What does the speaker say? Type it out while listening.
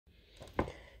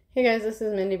Hey guys, this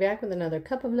is Mindy back with another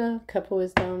cup of love, cup of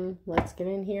wisdom. Let's get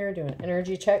in here, do an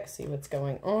energy check, see what's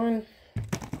going on.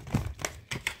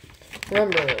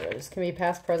 Remember, this can be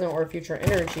past, present, or future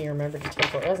energy. Remember to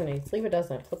take what resonates, leave what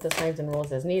doesn't. Flip the signs and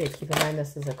rolls as needed. Keep in mind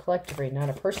this is a collective read, not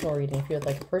a personal reading. If you would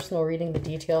like a personal reading, the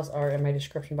details are in my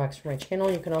description box for my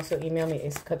channel. You can also email me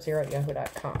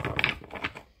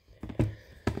aceofcups0@yahoo.com.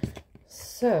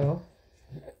 So,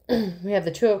 we have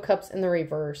the Two of Cups in the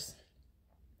reverse.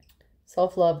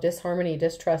 Self-love, disharmony,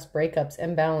 distrust, breakups,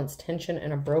 imbalance, tension,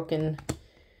 and a broken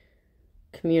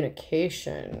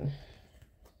communication.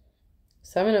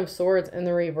 Seven of Swords in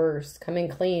the reverse. Coming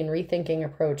clean, rethinking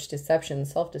approach, deception,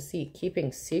 self-deceit,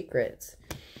 keeping secrets.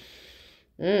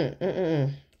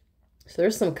 So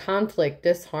there's some conflict,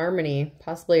 disharmony,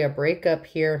 possibly a breakup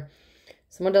here.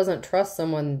 Someone doesn't trust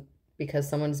someone because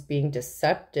someone's being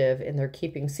deceptive and they're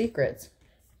keeping secrets.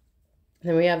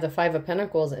 Then we have the Five of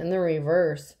Pentacles in the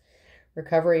reverse.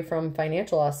 Recovery from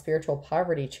financial loss, spiritual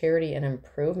poverty, charity, and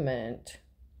improvement.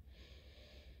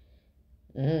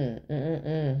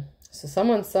 So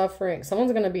someone's suffering.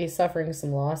 Someone's going to be suffering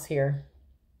some loss here.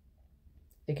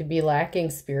 They could be lacking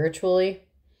spiritually,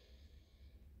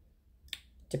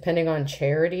 depending on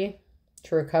charity,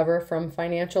 to recover from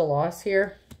financial loss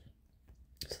here.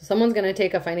 So someone's going to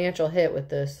take a financial hit with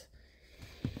this.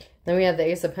 Then we have the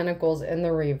Ace of Pentacles in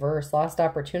the reverse. Lost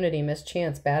opportunity, missed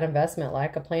chance, bad investment,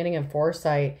 lack of planning and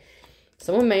foresight.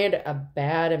 Someone made a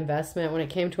bad investment when it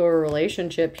came to a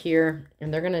relationship here,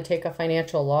 and they're going to take a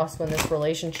financial loss when this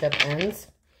relationship ends.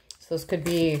 So this could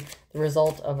be the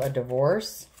result of a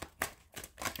divorce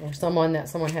or someone that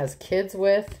someone has kids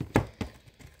with.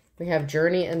 We have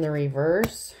Journey in the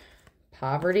reverse,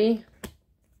 poverty,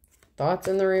 thoughts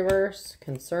in the reverse,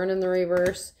 concern in the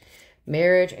reverse,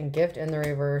 marriage, and gift in the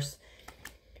reverse.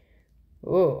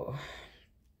 Ooh.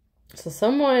 So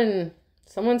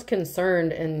someone's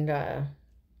concerned, and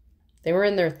they were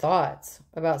in their thoughts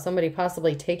about somebody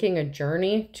possibly taking a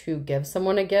journey to give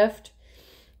someone a gift,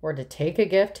 or to take a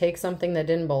gift, take something that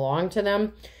didn't belong to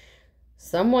them.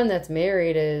 Someone that's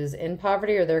married is in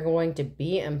poverty, or they're going to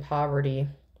be in poverty.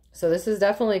 So this is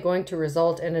definitely going to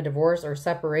result in a divorce or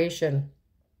separation.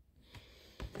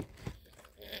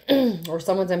 Or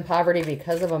someone's in poverty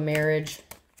because of a marriage.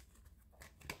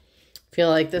 I feel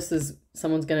like this is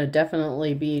someone's going to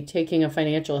definitely be taking a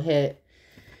financial hit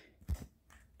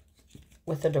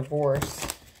with a divorce.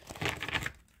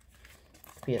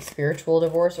 Could be a spiritual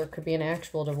divorce, or it could be an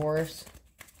actual divorce,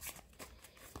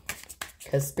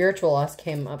 because spiritual loss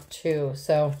came up too.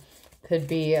 So could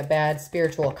be a bad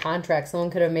spiritual contract. Someone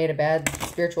could have made a bad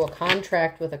spiritual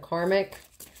contract with a karmic.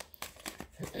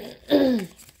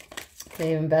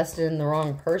 They invested in the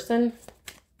wrong person,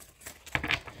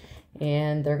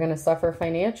 and they're going to suffer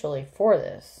financially for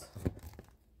this.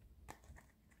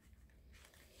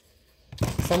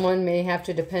 Someone may have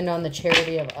to depend on the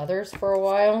charity of others for a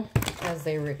while as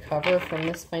they recover from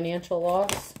this financial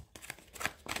loss.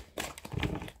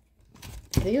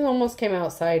 These almost came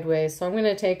out sideways, so I'm going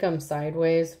to take them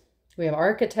sideways. We have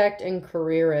architect and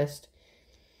careerist.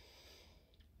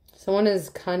 Someone is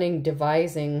cunning,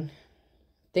 devising,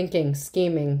 thinking,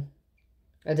 scheming,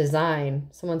 a design.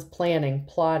 Someone's planning,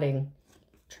 plotting,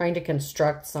 trying to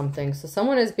construct something. So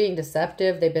someone is being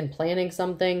deceptive. They've been planning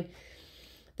something.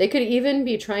 They could even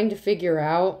be trying to figure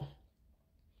out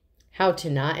how to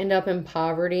not end up in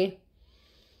poverty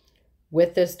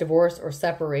with this divorce or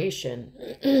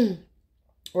separation.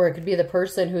 Or it could be the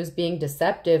person who's being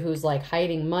deceptive, who's like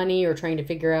hiding money or trying to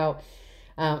figure out.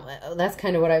 That's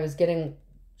kind of what I was getting,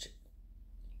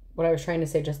 what I was trying to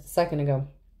say just a second ago.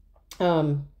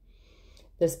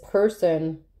 This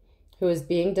person who is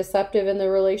being deceptive in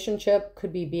the relationship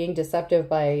could be being deceptive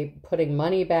by putting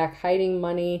money back, hiding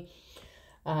money,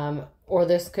 or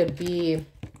this could be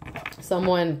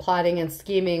someone plotting and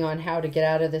scheming on how to get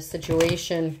out of this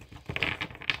situation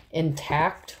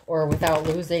intact or without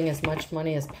losing as much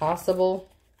money as possible.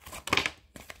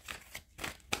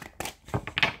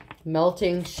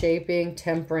 Melting, shaping,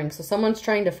 tempering. So someone's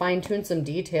trying to fine-tune some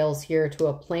details here to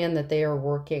a plan that they are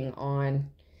working on.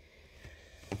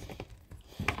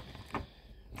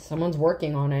 Someone's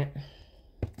working on it.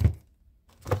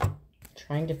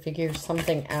 Trying to figure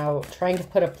something out. Trying to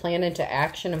put a plan into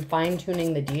action and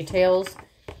fine-tuning the details.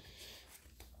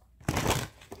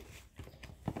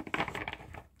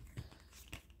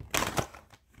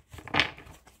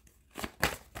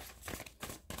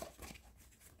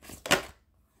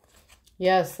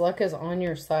 Yes, luck is on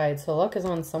your side. So luck is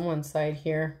on someone's side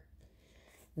here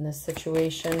in this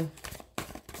situation.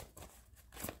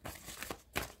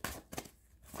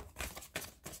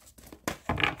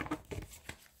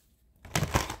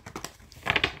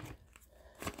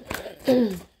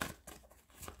 So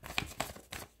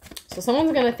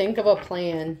someone's going to think of a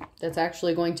plan that's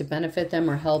actually going to benefit them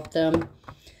or help them.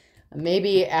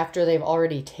 Maybe after they've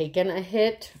already taken a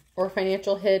hit or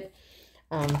financial hit.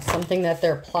 Something that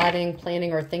they're plotting,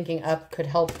 planning, or thinking up could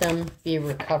help them be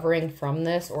recovering from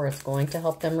this, or it's going to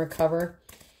help them recover.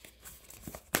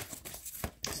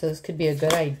 So this could be a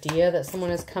good idea that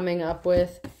someone is coming up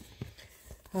with.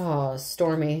 Oh,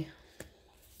 stormy.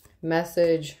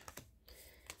 Message,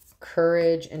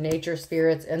 courage, and nature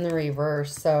spirits in the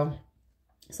reverse. So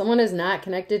someone is not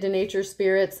connected to nature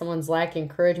spirits. Someone's lacking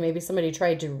courage. Maybe somebody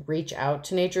tried to reach out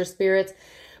to nature spirits,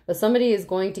 but somebody is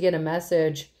going to get a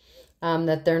message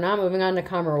that they're not moving on to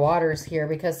calmer waters here,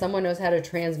 because someone knows how to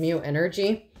transmute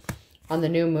energy on the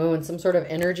new moon. Some sort of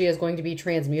energy is going to be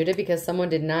transmuted because someone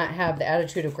did not have the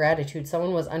attitude of gratitude.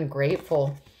 Someone was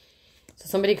ungrateful. So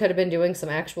somebody could have been doing some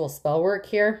actual spell work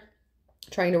here,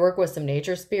 trying to work with some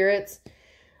nature spirits,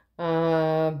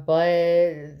 but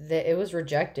it was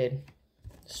rejected.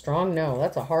 Strong no.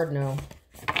 That's a hard no.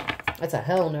 That's a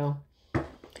hell no.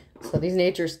 So these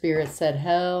nature spirits said,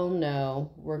 hell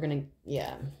no. We're going to,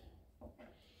 yeah.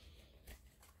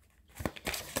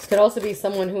 This could also be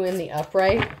someone who in the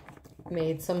upright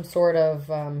made some sort of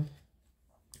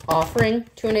offering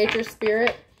to a nature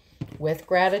spirit with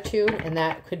gratitude, and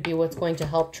that could be what's going to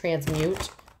help transmute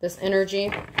this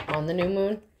energy on the new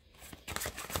moon.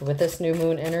 With this new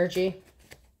moon energy.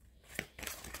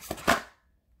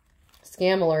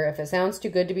 Scam alert. If it sounds too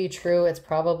good to be true, it's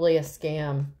probably a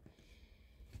scam.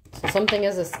 So something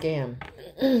is a scam.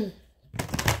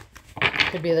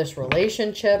 Could be this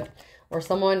relationship or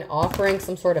someone offering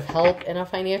some sort of help in a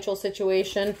financial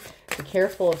situation. Be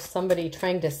careful of somebody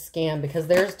trying to scam, because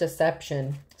there's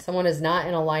deception. Someone is not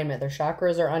in alignment. Their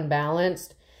chakras are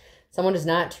unbalanced. Someone is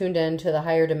not tuned into the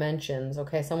higher dimensions.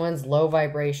 Okay, someone's low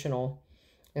vibrational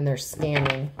and they're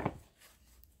scamming.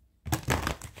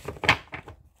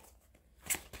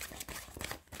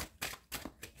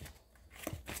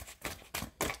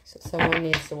 So someone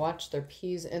needs to watch their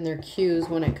P's and their Q's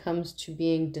when it comes to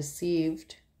being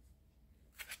deceived.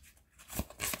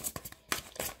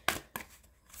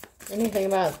 Anything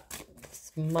about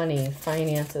money,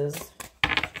 finances,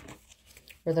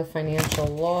 or the financial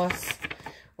loss,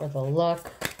 or the luck.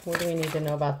 What do we need to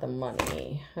know about the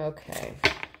money? Okay.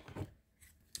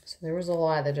 So there was a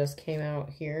lot that just came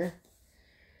out here.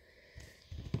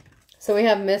 So we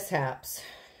have mishaps.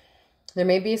 There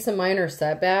may be some minor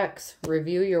setbacks.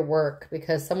 Review your work,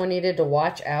 because someone needed to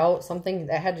watch out. Something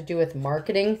that had to do with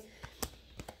marketing.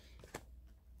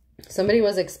 Somebody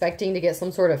was expecting to get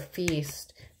some sort of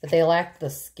feast, but they lacked the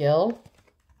skill.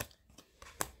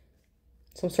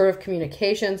 Some sort of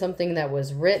communication, something that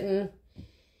was written.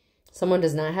 Someone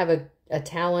does not have a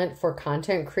talent for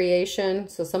content creation.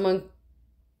 So someone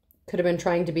could have been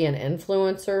trying to be an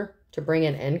influencer to bring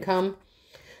in income.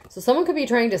 So someone could be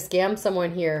trying to scam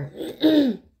someone here,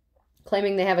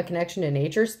 claiming they have a connection to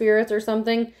nature spirits or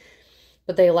something,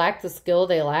 but they lack the skill,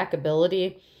 they lack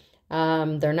ability.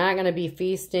 They're not going to be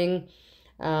feasting.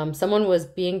 Someone was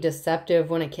being deceptive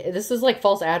when this is like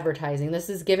false advertising. This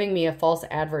is giving me a false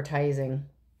advertising.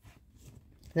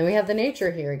 Then we have the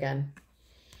nature here again.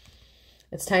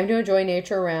 It's time to enjoy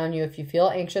nature around you. If you feel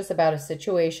anxious about a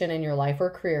situation in your life or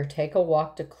career, take a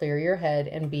walk to clear your head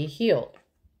and be healed.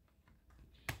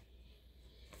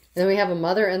 And then we have a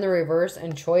mother in the reverse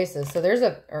and choices. So there's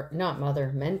not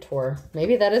mother, mentor.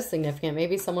 Maybe that is significant.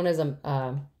 Maybe someone is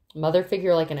a mother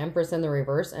figure, like an empress in the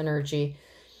reverse energy.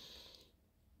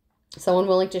 Someone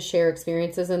willing to share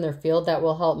experiences in their field that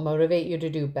will help motivate you to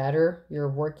do better. Your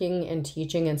working and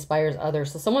teaching inspires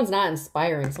others. So someone's not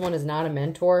inspiring. Someone is not a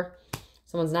mentor.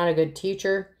 Someone's not a good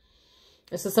teacher.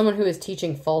 This is someone who is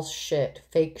teaching false shit,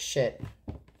 fake shit.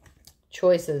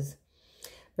 Choices.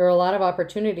 There are a lot of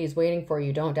opportunities waiting for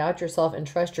you. Don't doubt yourself and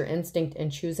trust your instinct in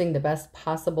choosing the best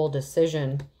possible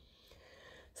decision.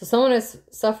 So someone is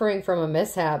suffering from a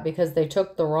mishap because they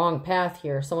took the wrong path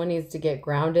here. Someone needs to get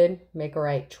grounded, make a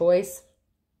right choice,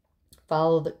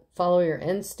 follow your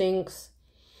instincts.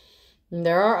 And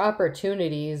there are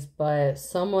opportunities, but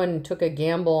someone took a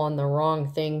gamble on the wrong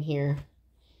thing here.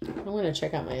 I want to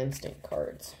check out my instinct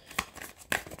cards.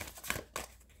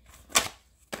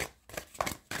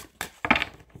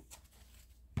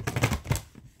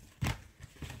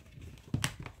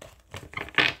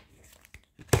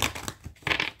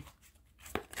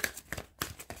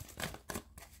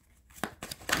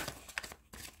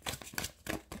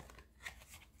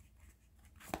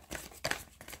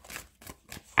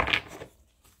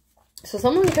 So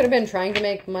someone could have been trying to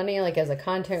make money like as a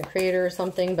content creator or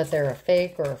something, but they're a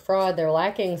fake or a fraud. They're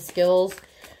lacking skills.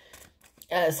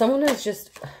 Someone is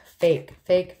just fake,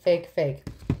 fake, fake, fake.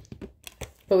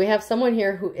 But we have someone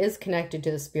here who is connected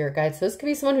to the spirit guide. So this could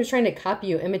be someone who's trying to copy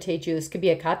you, imitate you. This could be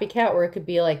a copycat, or it could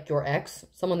be like your ex,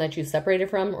 someone that you separated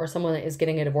from, or someone that is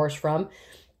getting a divorce from.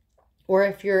 Or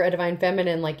if you're a divine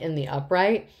feminine, like in the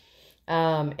upright,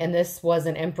 and this was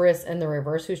an empress in the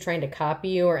reverse who's trying to copy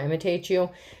you or imitate you,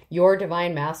 your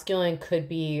divine masculine could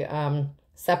be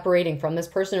separating from this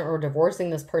person or divorcing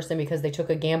this person because they took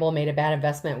a gamble, made a bad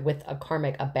investment with a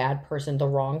karmic, a bad person, the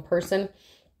wrong person.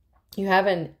 You have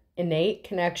an innate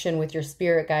connection with your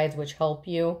spirit guides, which help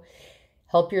your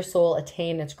soul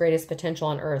attain its greatest potential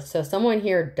on earth. So someone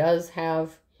here does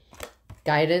have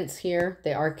guidance here.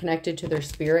 They are connected to their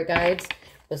spirit guides,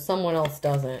 but someone else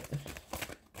doesn't.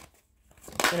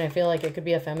 And I feel like it could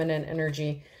be a feminine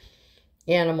energy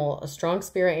animal, a strong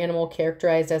spirit animal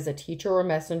characterized as a teacher or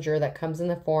messenger that comes in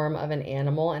the form of an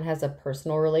animal and has a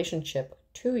personal relationship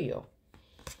to you.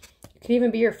 It could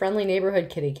even be your friendly neighborhood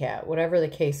kitty cat, whatever the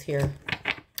case here.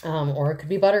 Or it could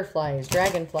be butterflies,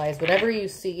 dragonflies, whatever you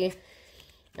see.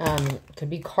 It could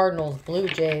be cardinals, blue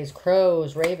jays,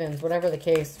 crows, ravens, whatever the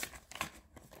case.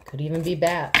 It could even be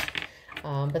bats.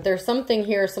 But there's something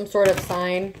here, some sort of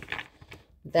sign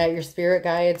that your spirit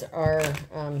guides are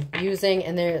using,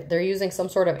 and they're using some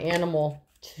sort of animal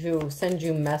to send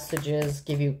you messages,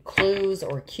 give you clues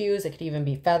or cues. It could even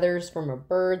be feathers from a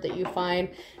bird that you find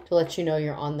to let you know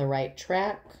you're on the right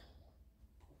track.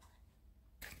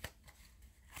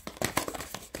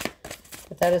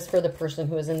 But that is for the person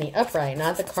who is in the upright,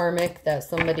 not the karmic that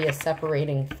somebody is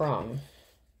separating from.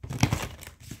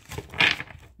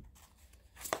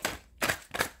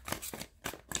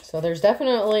 So there's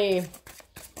definitely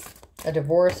a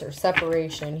divorce or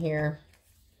separation here.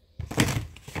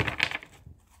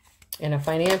 And a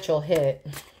financial hit.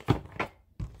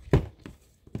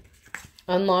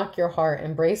 Unlock your heart.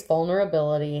 Embrace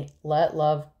vulnerability. Let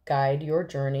love guide your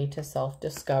journey to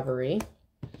self-discovery.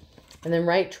 And then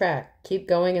right track. Keep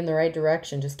going in the right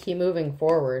direction. Just keep moving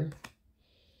forward.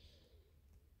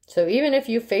 So even if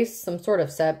you face some sort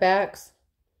of setbacks,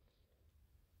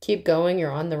 keep going.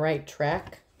 You're on the right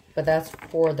track. But that's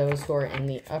for those who are in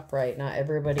the upright. Not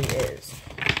everybody is.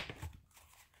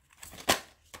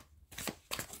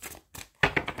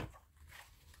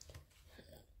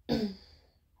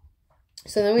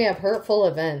 So then we have hurtful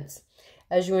events.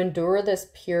 As you endure this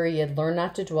period, learn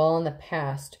not to dwell on the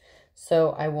past, so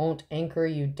I won't anchor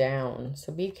you down.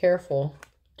 So be careful.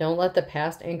 Don't let the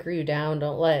past anchor you down.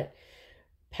 Don't let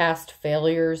past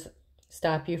failures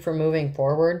stop you from moving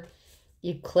forward.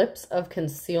 Eclipse of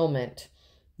concealment.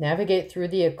 Navigate through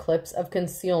the eclipse of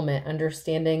concealment,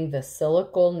 understanding the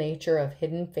cyclical nature of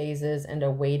hidden phases and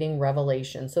awaiting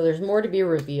revelation. So there's more to be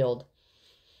revealed.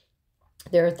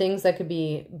 There are things that could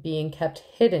be being kept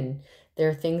hidden. There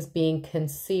are things being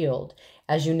concealed.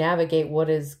 As you navigate what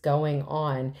is going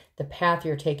on, the path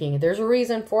you're taking, there's a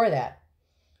reason for that.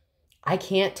 I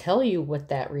can't tell you what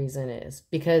that reason is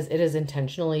because it is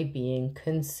intentionally being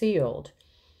concealed.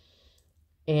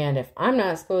 And if I'm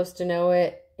not supposed to know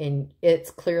it, and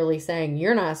it's clearly saying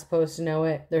you're not supposed to know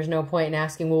it, there's no point in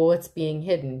asking, well, what's being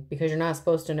hidden? Because you're not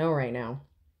supposed to know right now.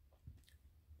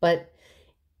 But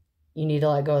you need to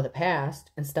let go of the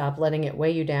past and stop letting it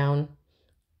weigh you down.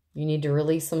 You need to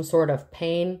release some sort of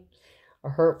pain, a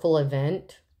hurtful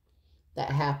event that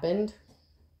happened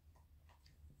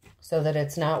so that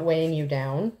it's not weighing you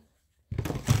down.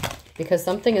 Because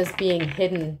something is being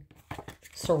hidden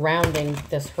surrounding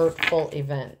this hurtful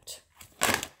event.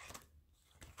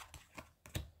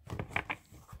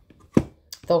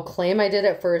 They'll claim I did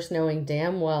it first, knowing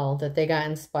damn well that they got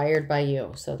inspired by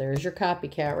you. So there's your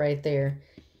copycat right there.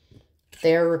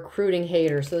 They're recruiting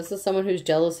haters. So this is someone who's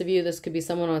jealous of you. This could be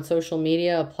someone on social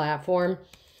media, a platform.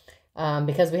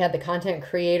 Because we had the content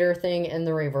creator thing in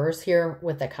the reverse here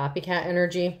with the copycat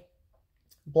energy.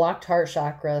 Blocked heart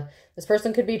chakra. This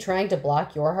person could be trying to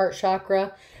block your heart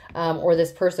chakra. Or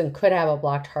this person could have a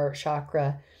blocked heart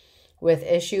chakra with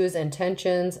issues,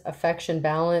 intentions, affection,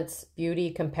 balance, beauty,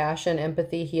 compassion,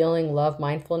 empathy, healing, love,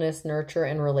 mindfulness, nurture,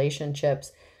 and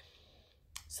relationships.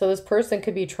 So this person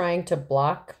could be trying to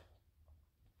block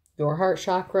your heart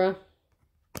chakra,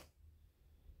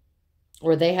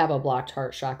 or they have a blocked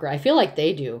heart chakra. I feel like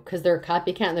they do because they're a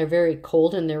copycat and they're very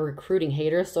cold and they're recruiting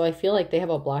haters. So I feel like they have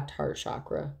a blocked heart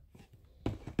chakra.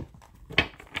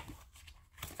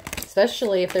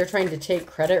 Especially if they're trying to take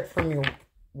credit from your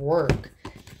work.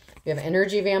 You have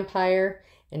energy vampire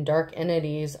and dark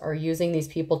entities are using these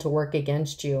people to work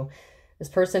against you. This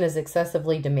person is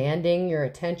excessively demanding your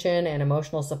attention and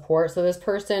emotional support. So this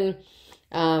person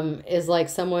is like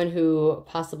someone who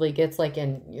possibly gets like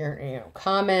in your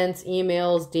comments,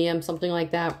 emails, DMs, something like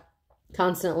that.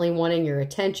 constantly wanting your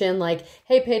attention, like,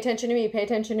 hey, pay attention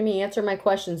to me, answer my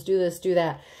questions, do this, do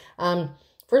that.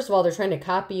 First of all, they're trying to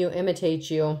copy you, imitate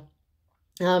you,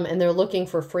 and they're looking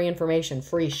for free information,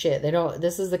 free shit.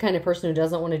 This is the kind of person who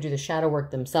doesn't want to do the shadow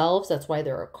work themselves. That's why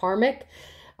they're a karmic.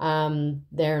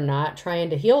 They're not trying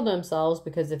to heal themselves,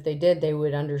 because if they did, they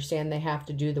would understand they have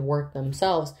to do the work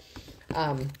themselves.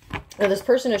 Or this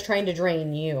person is trying to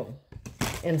drain you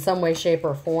in some way, shape,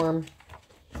 or form.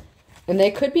 And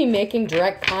they could be making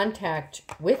direct contact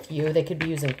with you. They could be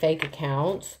using fake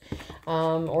accounts.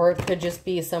 Or it could just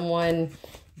be someone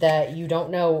that you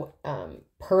don't know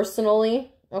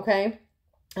personally, okay?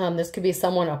 This could be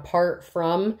someone apart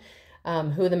from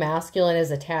who the masculine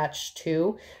is attached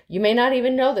to. You may not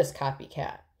even know this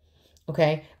copycat,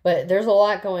 okay? But there's a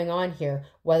lot going on here.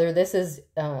 Whether this is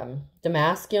the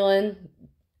masculine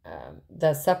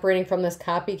that's separating from this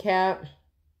copycat,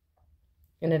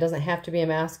 and it doesn't have to be a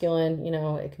masculine, you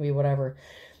know, it can be whatever.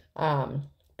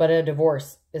 But a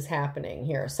divorce is happening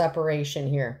here, separation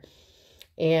here.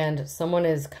 And someone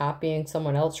is copying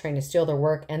someone else, trying to steal their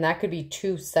work. And that could be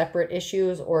two separate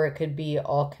issues, or it could be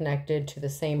all connected to the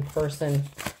same person.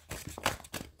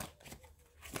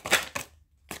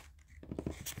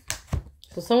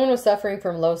 So someone was suffering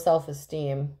from low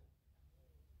self-esteem.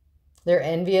 They're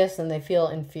envious and they feel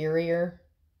inferior.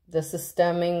 This is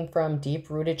stemming from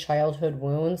deep-rooted childhood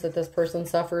wounds that this person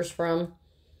suffers from.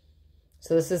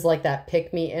 So this is like that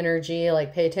pick-me energy,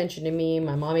 like pay attention to me.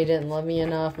 My mommy didn't love me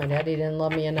enough. My daddy didn't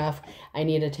love me enough. I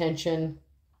need attention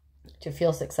to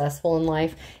feel successful in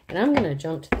life. And I'm going to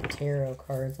jump to the tarot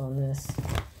cards on this.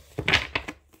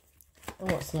 I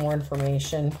want some more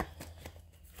information.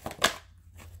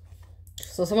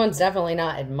 So someone's definitely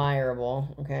not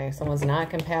admirable, okay? Someone's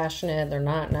not compassionate. They're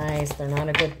not nice. They're not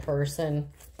a good person.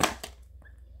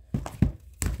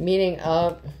 Meeting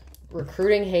up,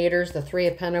 recruiting haters, the Three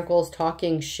of Pentacles,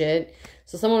 talking shit.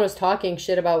 So someone was talking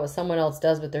shit about what someone else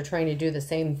does, but they're trying to do the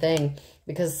same thing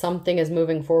because something is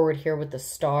moving forward here with the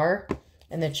Star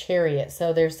and the Chariot.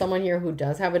 So there's someone here who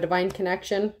does have a divine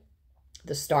connection,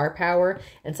 the star power,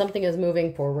 and something is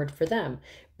moving forward for them.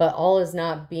 But all is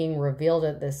not being revealed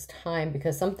at this time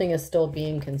because something is still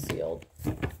being concealed.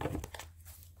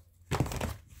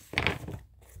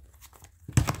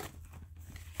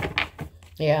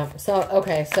 Yeah, so,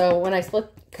 okay, so when I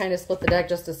kind of split the deck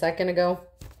just a second ago,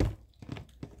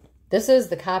 this is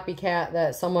the copycat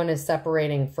that someone is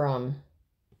separating from.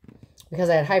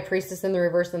 Because I had High Priestess in the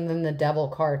reverse and then the Devil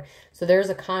card. So there's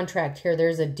a contract here,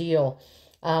 there's a deal.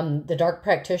 The Dark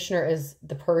Practitioner is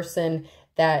the person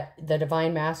that the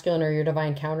Divine Masculine or your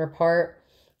Divine counterpart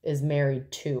is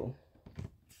married to.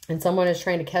 And someone is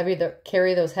trying to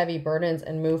carry those heavy burdens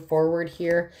and move forward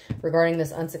here regarding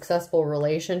this unsuccessful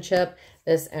relationship,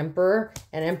 this Emperor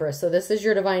and Empress. So this is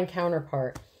your divine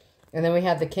counterpart. And then we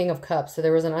have the King of Cups. So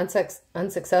there was an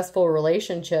unsuccessful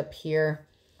relationship here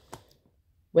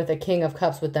with a King of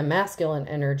Cups with the masculine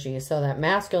energy. So that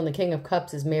masculine, the King of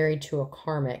Cups, is married to a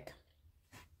karmic.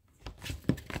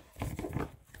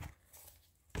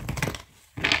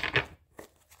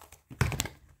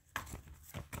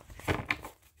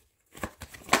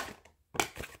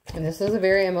 And this is a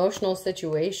very emotional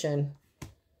situation.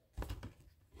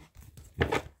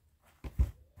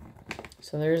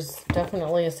 So there's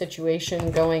definitely a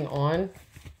situation going on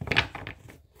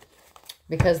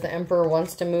because the Emperor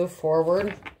wants to move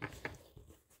forward,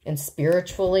 and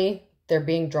spiritually they're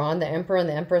being drawn. The Emperor and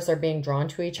the Empress are being drawn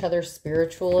to each other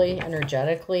spiritually,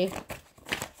 energetically.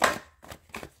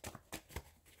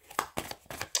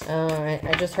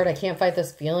 I just heard I Can't Fight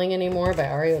This Feeling Anymore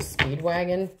by REO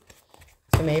Speedwagon.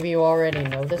 So maybe you already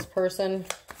know this person.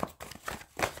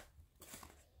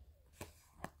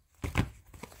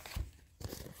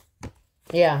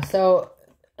 Yeah, so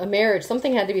a marriage,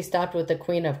 something had to be stopped with the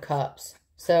Queen of Cups.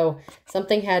 So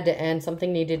something had to end,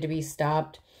 something needed to be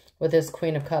stopped with this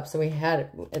Queen of Cups. So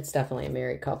it's definitely a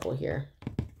married couple here.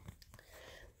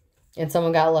 And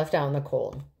someone got left out in the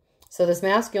cold. So this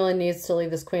masculine needs to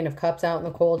leave this Queen of Cups out in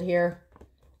the cold here,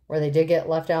 where they did get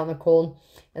left out in the cold.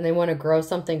 And they want to grow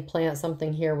something, plant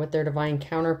something here with their divine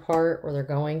counterpart, or they're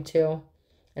going to.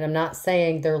 And I'm not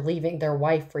saying they're leaving their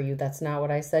wife for you. That's not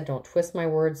what I said. Don't twist my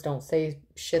words. Don't say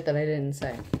shit that I didn't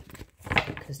say.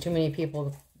 Because too many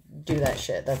people do that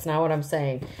shit. That's not what I'm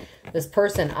saying. This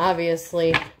person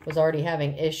obviously was already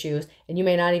having issues. And you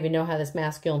may not even know how this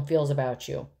masculine feels about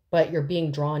you. But you're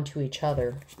being drawn to each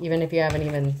other. Even if you haven't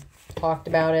even talked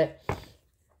about it.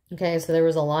 Okay, so there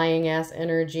was a lying ass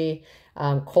energy.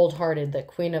 Cold-hearted, the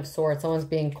Queen of Swords. Someone's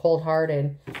being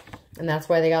cold-hearted. And that's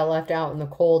why they got left out in the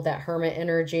cold, that hermit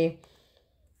energy.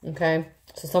 Okay.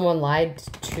 So someone lied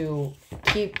to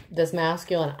keep this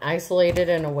masculine isolated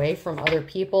and away from other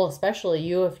people, especially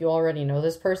you if you already know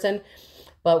this person.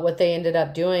 But what they ended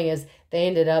up doing is they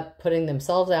ended up putting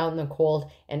themselves out in the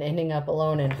cold and ending up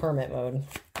alone in hermit mode.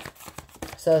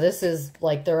 So this is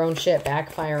like their own shit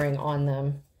backfiring on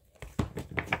them.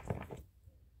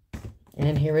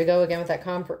 And here we go again with that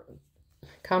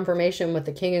confirmation with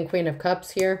the King and Queen of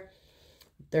Cups here.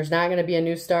 There's not going to be a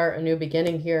new start, a new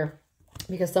beginning here.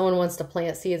 Because someone wants to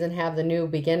plant seeds and have the new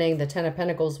beginning, the Ten of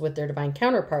Pentacles with their divine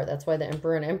counterpart. That's why the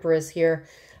Emperor and Empress here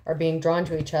are being drawn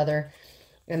to each other.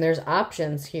 And there's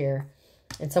options here.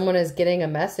 And someone is getting a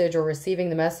message or receiving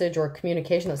the message or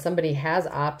communication that somebody has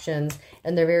options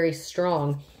and they're very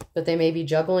strong. But they may be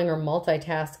juggling or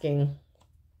multitasking.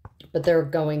 But they're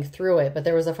going through it. But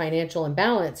there was a financial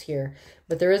imbalance here.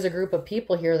 But there is a group of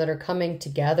people here that are coming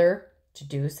together to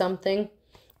do something.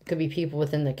 It could be people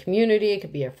within the community. It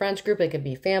could be a friends group. It could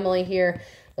be family here.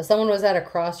 But someone was at a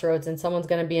crossroads and someone's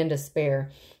going to be in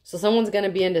despair. So someone's going to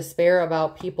be in despair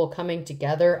about people coming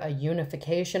together, a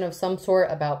unification of some sort,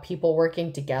 about people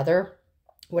working together.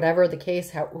 Whatever the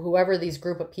case, whoever these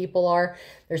group of people are,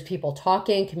 there's people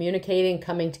talking, communicating,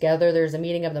 coming together. There's a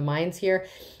meeting of the minds here.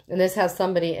 And this has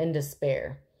somebody in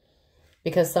despair.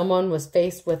 Because someone was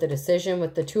faced with a decision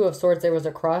with the Two of Swords. There was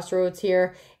a crossroads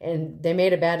here and they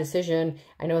made a bad decision.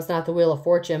 I know it's not the Wheel of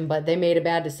Fortune, but they made a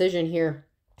bad decision here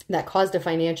that caused a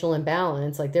financial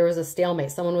imbalance. Like there was a stalemate.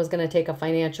 Someone was going to take a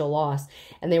financial loss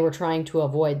and they were trying to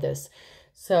avoid this.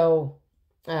 So,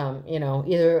 you know,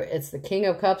 either it's the King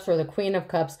of Cups or the Queen of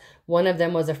Cups. One of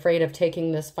them was afraid of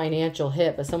taking this financial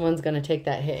hit, but someone's going to take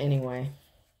that hit anyway.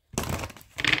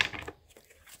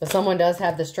 But someone does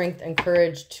have the strength and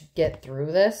courage to get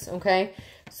through this, okay?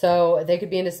 So they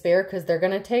could be in despair because they're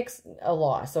going to take a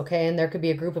loss, okay? And there could be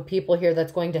a group of people here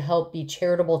that's going to help be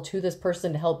charitable to this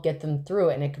person to help get them through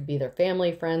it. And it could be their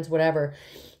family, friends, whatever.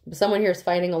 But someone here is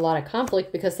fighting a lot of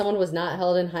conflict because someone was not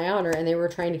held in high honor and they were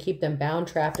trying to keep them bound,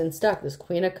 trapped, and stuck. This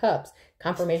Queen of Cups.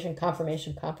 Confirmation,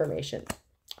 confirmation, confirmation.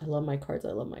 I love my cards.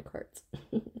 I love my cards.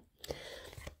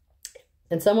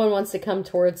 And someone wants to come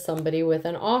towards somebody with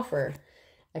an offer.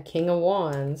 A King of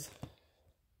Wands.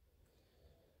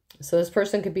 So this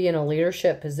person could be in a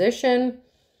leadership position.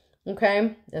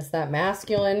 Okay. It's that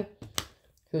masculine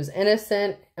who's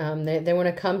innocent. They want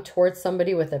to come towards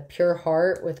somebody with a pure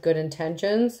heart, with good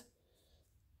intentions.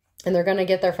 And they're going to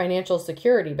get their financial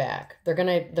security back. They're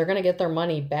going to get their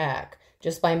money back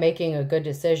just by making a good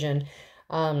decision.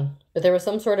 But there was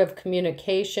some sort of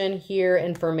communication here,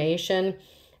 information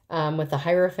with the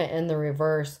Hierophant in the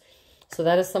reverse. So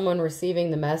that is someone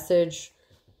receiving the message,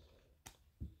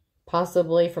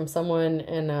 possibly from someone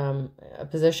in a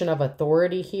position of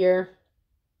authority here.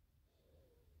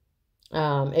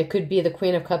 It could be the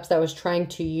Queen of Cups that was trying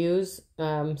to use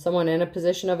someone in a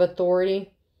position of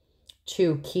authority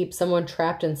to keep someone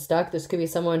trapped and stuck. This could be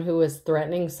someone who is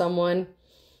threatening someone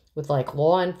with like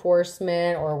law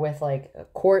enforcement or with like a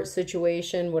court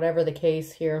situation, whatever the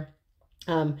case here.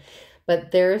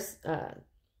 But there's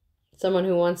someone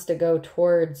who wants to go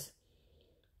towards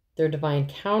their divine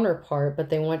counterpart,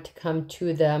 but they want to come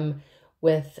to them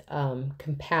with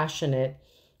compassionate,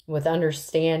 with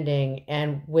understanding,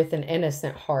 and with an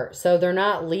innocent heart. So they're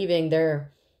not leaving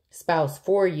their spouse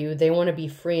for you. They want to be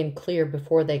free and clear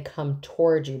before they come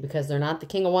towards you, because they're not the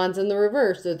King of Wands in the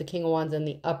reverse. They're the King of Wands in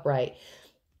the upright.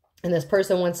 And this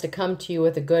person wants to come to you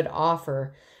with a good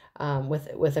offer,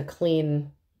 with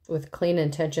clean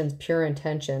intentions, pure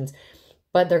intentions.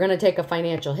 But they're going to take a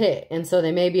financial hit. And so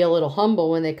they may be a little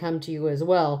humble when they come to you as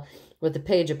well. With the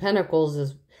Page of Pentacles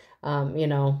is, you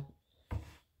know,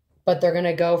 but they're going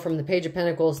to go from the Page of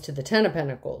Pentacles to the Ten of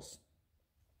Pentacles.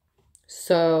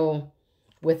 So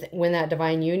when that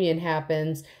divine union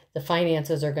happens, the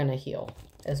finances are going to heal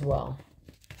as well.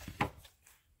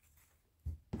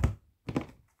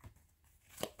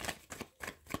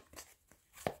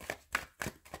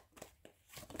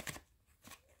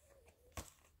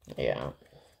 Yeah.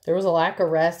 There was a lack of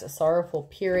rest, a sorrowful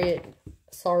period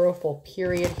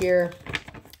here,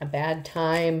 a bad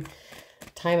time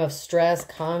of stress,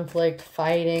 conflict,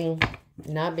 fighting,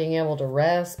 not being able to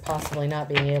rest, possibly not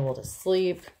being able to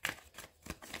sleep.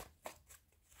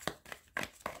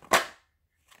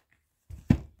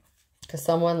 Because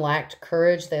someone lacked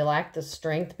courage, they lacked the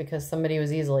strength because somebody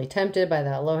was easily tempted by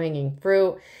that low-hanging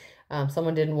fruit.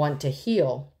 Someone didn't want to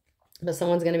heal. But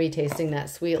someone's going to be tasting that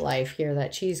sweet life here,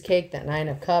 that cheesecake, that Nine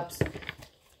of Cups.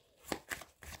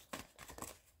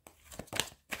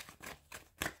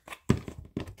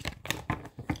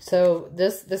 So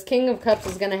this King of Cups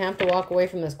is going to have to walk away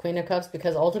from this Queen of Cups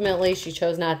because ultimately she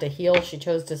chose not to heal. She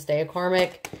chose to stay a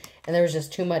karmic and there was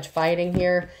just too much fighting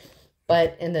here.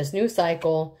 But in this new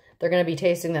cycle, they're going to be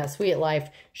tasting that sweet life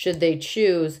should they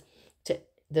choose to.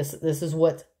 This is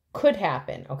what could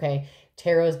happen, okay?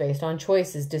 Tarot is based on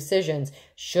choices, decisions.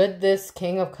 Should this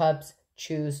King of Cups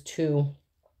choose to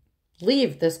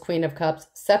leave this Queen of Cups,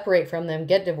 separate from them,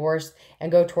 get divorced,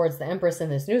 and go towards the Empress in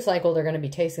this new cycle, they're going to be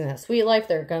tasting that sweet life.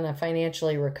 They're going to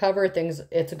financially recover things.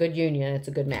 It's a good union. It's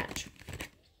a good match.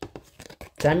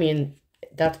 So, I mean,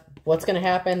 that's what's going to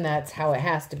happen. That's how it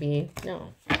has to be.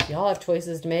 No, y'all have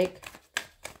choices to make.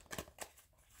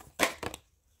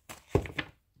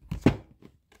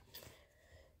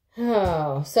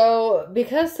 Oh, so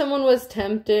because someone was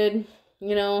tempted,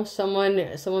 you know, someone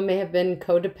may have been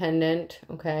codependent,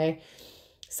 okay?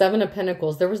 7 of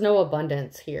Pentacles, there was no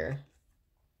abundance here.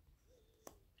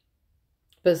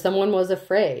 But someone was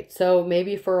afraid. So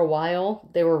maybe for a while,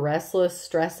 they were restless,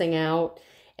 stressing out,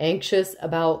 anxious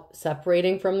about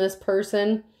separating from this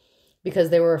person because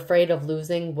they were afraid of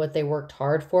losing what they worked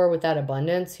hard for with that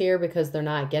abundance here because they're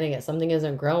not getting it. Something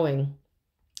isn't growing.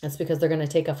 It's because they're going to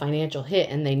take a financial hit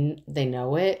and they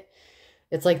know it.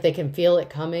 It's like they can feel it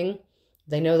coming.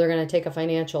 They know they're going to take a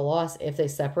financial loss if they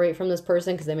separate from this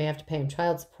person because they may have to pay them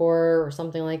child support or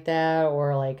something like that,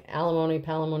 or like alimony,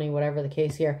 palimony, whatever the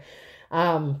case here.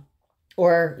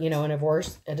 Or, you know, in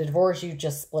a divorce, you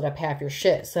just split up half your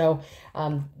shit. So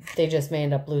they just may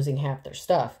end up losing half their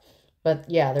stuff. But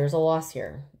yeah, there's a loss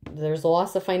here. There's a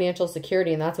loss of financial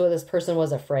security, and that's what this person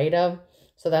was afraid of.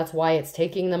 So that's why it's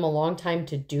taking them a long time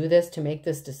to do this, to make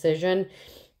this decision.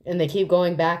 And they keep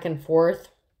going back and forth.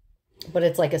 But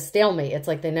it's like a stalemate. It's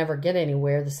like they never get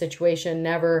anywhere. The situation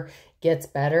never gets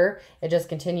better. It just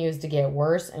continues to get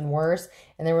worse and worse.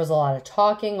 And there was a lot of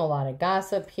talking, a lot of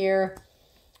gossip here.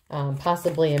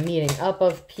 Possibly a meeting up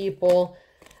of people.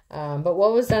 But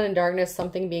what was done in darkness,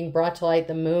 something being brought to light,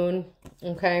 the moon.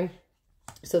 Okay.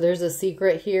 So there's a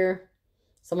secret here.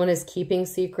 Someone is keeping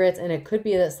secrets, and it could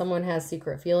be that someone has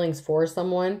secret feelings for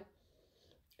someone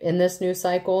in this new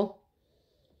cycle,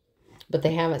 but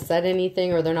they haven't said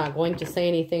anything, or they're not going to say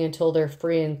anything until they're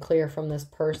free and clear from this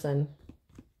person.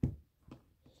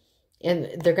 And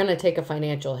they're going to take a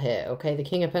financial hit, okay? The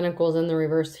King of Pentacles in the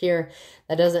reverse here.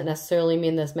 That doesn't necessarily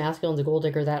mean this masculine's a gold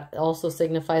digger. That also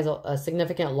signifies a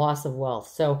significant loss of wealth.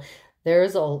 So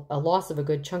there's a loss of a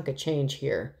good chunk of change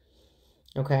here.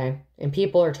 Okay, and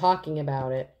people are talking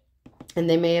about it, and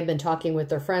they may have been talking with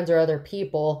their friends or other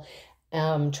people,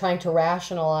 trying to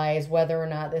rationalize whether or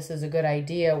not this is a good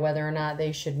idea, whether or not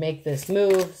they should make this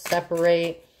move,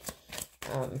 separate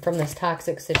from this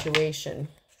toxic situation.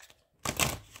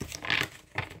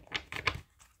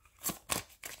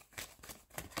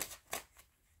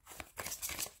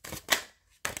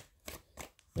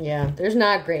 Yeah, there's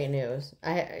not great news.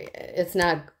 It's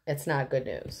not good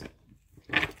news.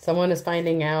 Someone is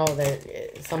finding out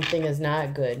that something is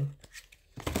not good.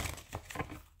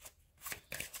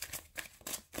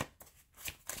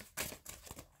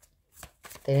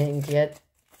 They didn't get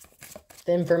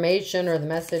the information or the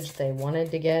message they wanted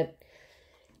to get.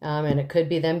 And it could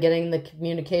be them getting the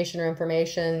communication or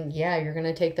information. Yeah, you're going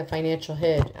to take the financial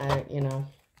hit, you know.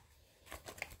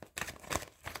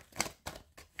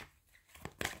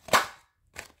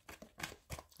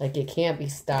 Like, it can't be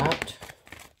stopped.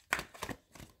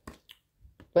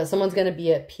 But someone's going to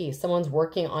be at peace. Someone's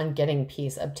working on getting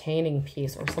peace, obtaining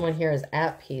peace. Or someone here is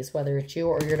at peace, whether it's you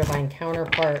or your divine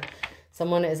counterpart.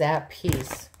 Someone is at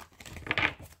peace.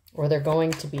 Or they're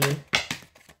going to be.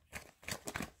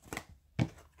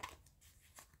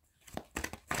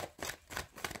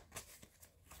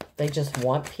 They just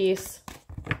want peace.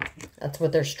 That's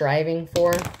what they're striving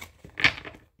for.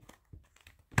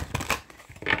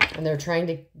 And they're trying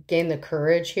to gain the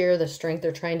courage here, the strength.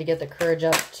 They're trying to get the courage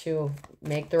up to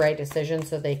make the right decision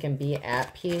so they can be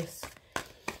at peace.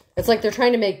 It's like they're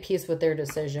trying to make peace with their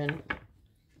decision.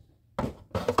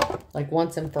 Like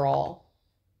once and for all.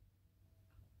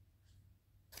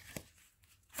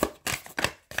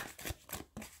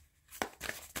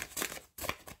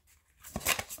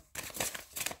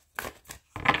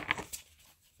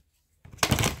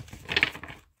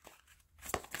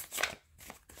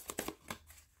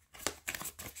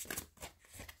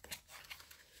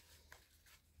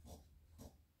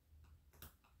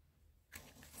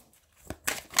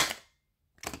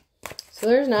 So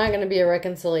there's not going to be a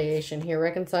reconciliation here.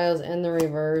 Reconciles in the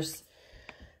reverse.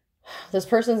 This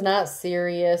person's not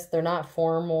serious. They're not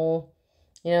formal.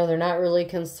 You know, they're not really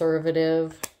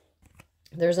conservative.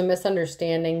 There's a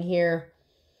misunderstanding here.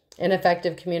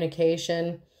 Ineffective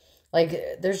communication.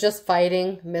 Like, there's just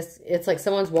fighting. It's like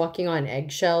someone's walking on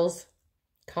eggshells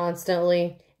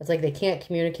constantly. It's like they can't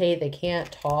communicate. They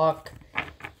can't talk.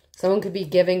 Someone could be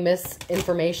giving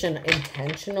misinformation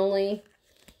intentionally.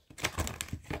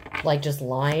 Like just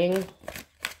lying.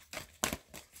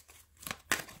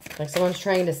 Like someone's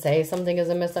trying to say something is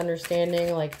a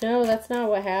misunderstanding. Like, no, that's not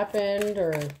what happened.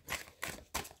 Or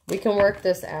we can work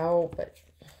this out. But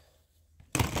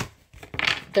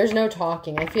there's no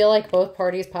talking. I feel like both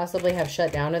parties possibly have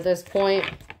shut down at this point.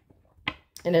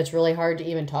 And it's really hard to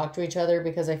even talk to each other.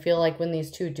 Because I feel like when these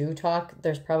two do talk,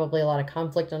 there's probably a lot of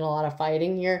conflict and a lot of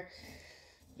fighting here.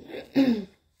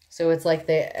 So it's like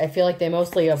I feel like they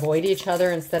mostly avoid each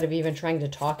other instead of even trying to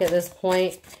talk at this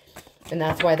point. And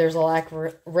that's why there's a lack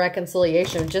of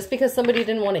reconciliation. Just because somebody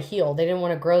didn't want to heal. They didn't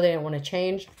want to grow. They didn't want to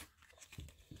change.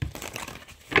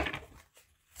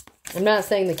 I'm not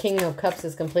saying the King of Cups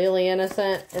is completely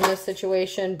innocent in this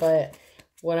situation. But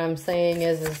what I'm saying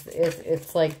is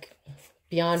it's like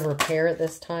beyond repair at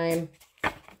this time.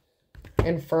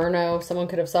 Inferno. Someone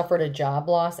could have suffered a job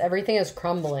loss. Everything is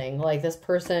crumbling. Like this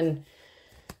person...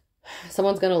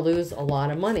 Someone's going to lose a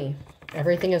lot of money.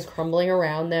 Everything is crumbling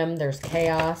around them. There's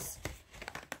chaos.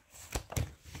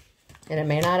 And it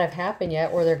may not have happened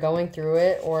yet, or they're going through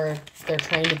it, or they're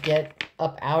trying to get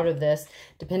up out of this,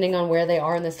 depending on where they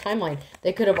are in this timeline.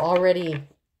 They could have already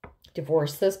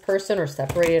divorced this person or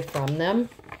separated from them.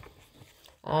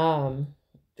 And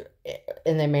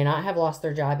they may not have lost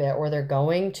their job yet, or they're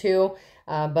going to.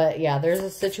 But yeah, there's a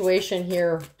situation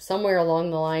here somewhere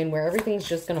along the line where everything's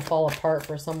just going to fall apart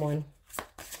for someone.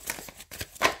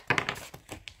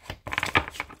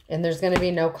 And there's going to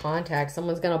be no contact.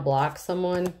 Someone's going to block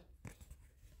someone.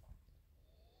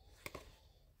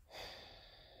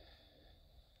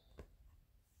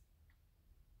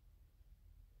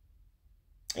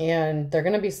 And they're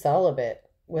going to be celibate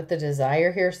with the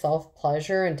desire here,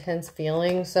 self-pleasure, intense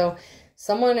feelings. So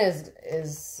someone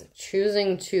is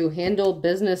choosing to handle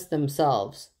business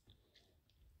themselves.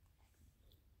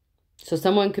 So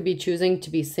someone could be choosing to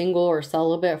be single or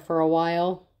celibate for a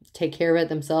while. Take care of it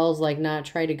themselves. Like not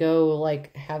try to go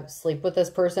like sleep with this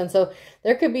person. So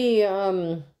there could be,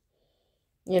 you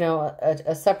know,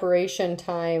 a separation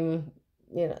time.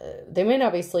 You know, they may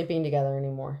not be sleeping together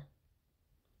anymore.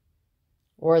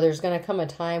 Or there's going to come a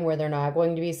time where they're not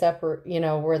going to be separate, you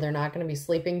know, where they're not going to be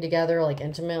sleeping together like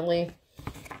intimately.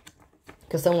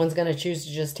 Because someone's going to choose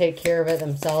to just take care of it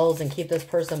themselves and keep this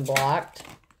person blocked.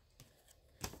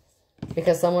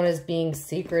 Because someone is being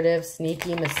secretive,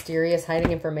 sneaky, mysterious,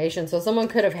 hiding information. So someone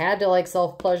could have had to like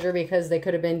self-pleasure because they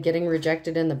could have been getting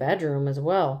rejected in the bedroom as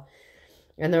well.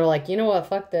 And they're like, you know what,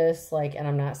 fuck this. Like, and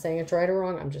I'm not saying it's right or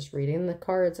wrong. I'm just reading the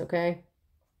cards, okay?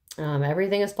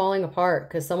 Everything is falling apart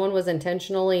because someone was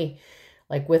intentionally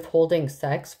like withholding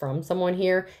sex from someone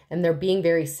here. And they're being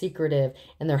very secretive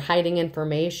and they're hiding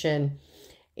information.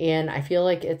 And I feel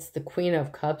like it's the Queen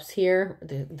of Cups here,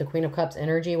 the Queen of Cups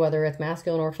energy, whether it's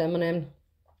masculine or feminine.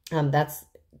 That's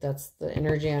the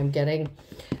energy I'm getting.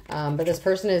 But this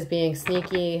person is being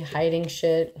sneaky, hiding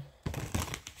shit.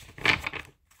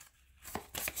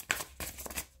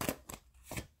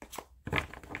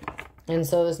 And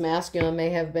so this masculine may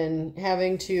have been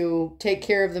having to take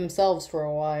care of themselves for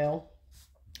a while.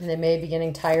 And they may be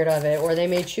getting tired of it. Or they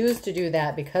may choose to do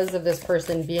that because of this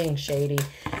person being shady.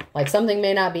 Like something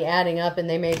may not be adding up and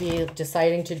they may be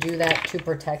deciding to do that to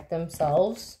protect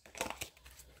themselves.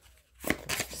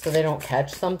 So they don't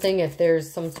catch something if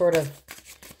there's some sort of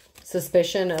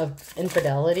suspicion of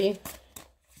infidelity.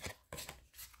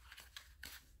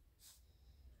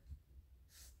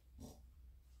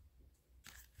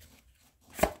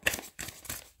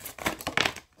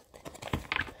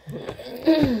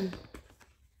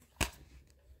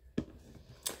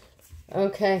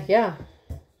 Okay, yeah.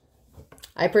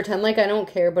 I pretend like I don't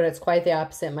care, but it's quite the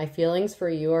opposite. My feelings for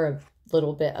you are a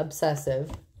little bit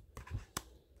obsessive.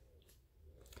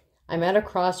 I'm at a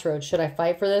crossroads. Should I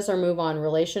fight for this or move on?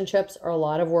 Relationships are a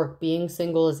lot of work. Being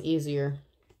single is easier.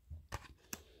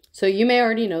 So you may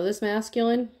already know this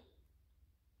masculine.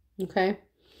 Okay.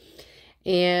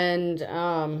 And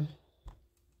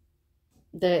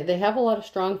they have a lot of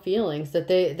strong feelings that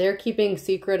they're keeping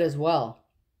secret as well.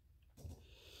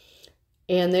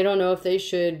 And they don't know if they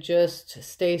should just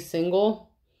stay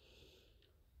single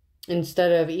instead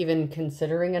of even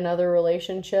considering another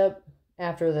relationship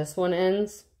after this one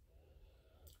ends.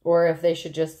 Or if they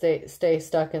should just stay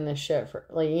stuck in this shit for,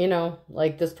 like, you know,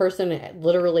 like this person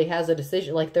literally has a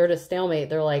decision. Like they're at a stalemate.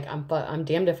 They're like, I'm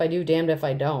damned if I do, damned if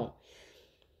I don't.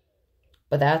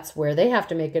 But that's where they have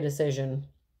to make a decision.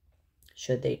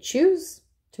 Should they choose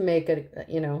to make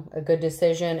a good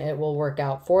decision, it will work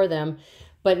out for them.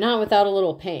 But not without a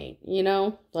little pain, you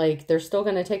know? Like, they're still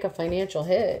going to take a financial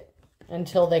hit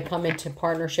until they come into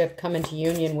partnership, come into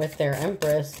union with their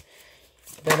Empress.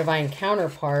 their divine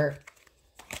counterpart,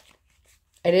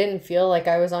 I didn't feel like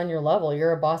I was on your level.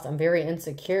 You're a boss. I'm very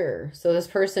insecure. So this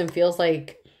person feels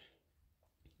like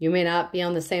you may not be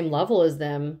on the same level as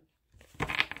them.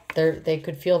 They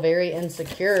could feel very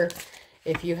insecure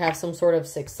if you have some sort of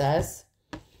success.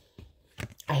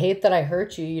 I hate that I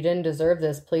hurt you. You didn't deserve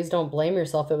this. Please don't blame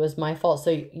yourself. It was my fault. So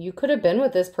you could have been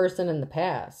with this person in the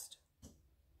past.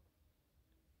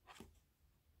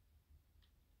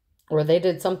 Or they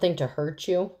did something to hurt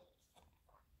you.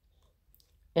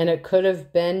 And it could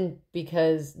have been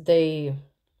because they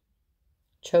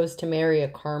chose to marry a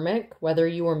karmic, whether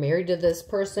you were married to this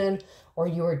person or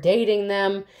you were dating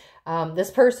them.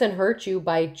 This person hurt you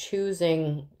by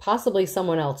choosing possibly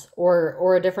someone else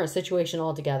or a different situation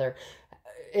altogether.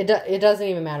 It doesn't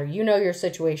even matter. You know your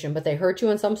situation, but they hurt you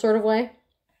in some sort of way.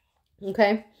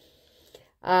 Okay.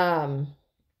 And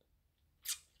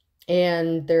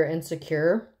they're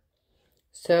insecure.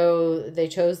 So they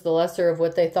chose the lesser of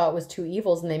what they thought was two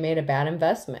evils, and they made a bad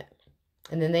investment.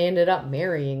 And then they ended up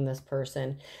marrying this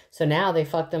person. So now they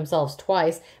fucked themselves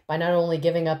twice by not only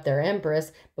giving up their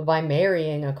empress, but by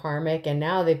marrying a karmic. And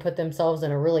now they put themselves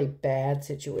in a really bad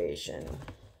situation.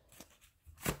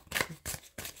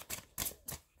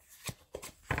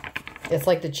 It's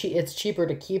like it's cheaper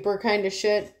to keep her kind of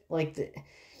shit.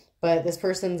 But this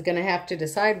person's going to have to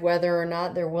decide whether or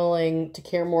not they're willing to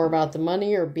care more about the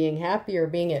money or being happy or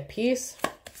being at peace.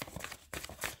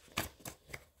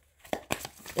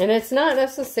 And it's not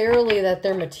necessarily that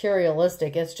they're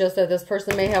materialistic. It's just that this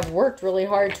person may have worked really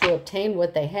hard to obtain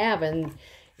what they have. And,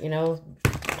 you know,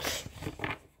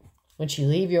 when she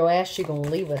leave your ass, she gonna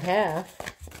leave with half.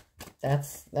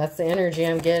 That's the energy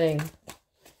I'm getting.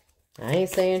 I ain't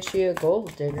saying she a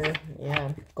gold digger.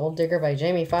 Yeah, Gold Digger by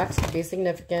Jamie Foxx could be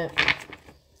significant.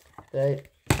 But,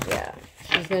 yeah,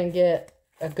 she's going to get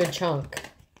a good chunk.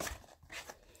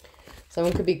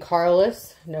 Someone could be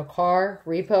carless, no car,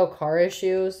 repo, car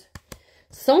issues.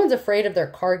 Someone's afraid of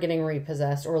their car getting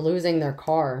repossessed or losing their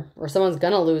car. Or someone's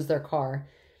going to lose their car.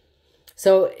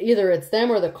 So, either it's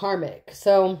them or the karmic.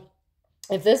 So,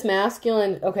 if this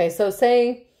masculine... Okay, so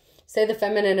say the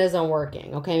feminine isn't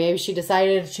working. Okay, maybe she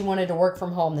decided she wanted to work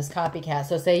from home, this copycat.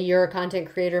 So say you're a content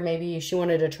creator, maybe she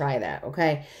wanted to try that,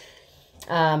 okay?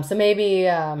 So maybe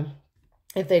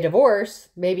if they divorce,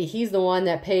 maybe he's the one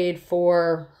that paid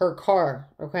for her car,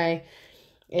 okay?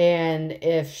 And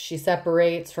if she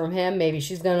separates from him, maybe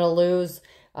she's going to lose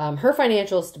her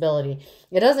financial stability.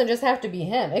 It doesn't just have to be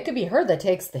him. It could be her that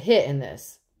takes the hit in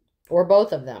this, or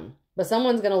both of them. But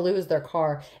someone's going to lose their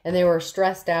car, and they were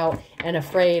stressed out and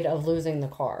afraid of losing the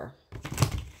car.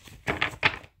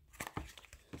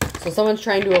 So someone's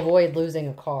trying to avoid losing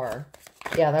a car.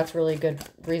 Yeah, that's really good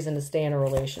reason to stay in a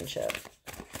relationship.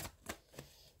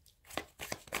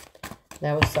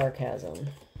 That was sarcasm.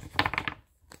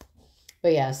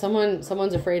 But yeah,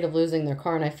 someone's afraid of losing their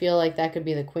car, and I feel like that could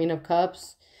be the Queen of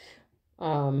Cups.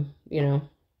 You know,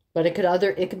 but it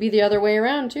could be the other way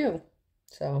around too.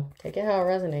 So, take it how it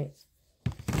resonates.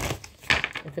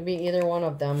 It could be either one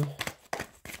of them.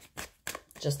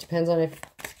 Just depends on if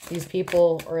these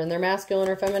people are in their masculine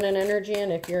or feminine energy,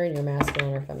 and if you're in your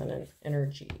masculine or feminine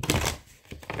energy.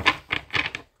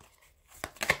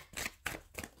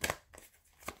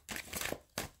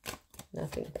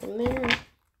 Nothing from there.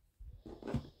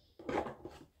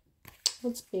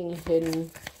 What's being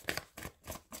hidden?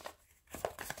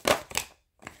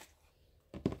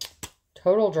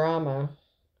 Total drama.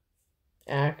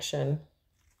 Action.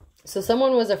 So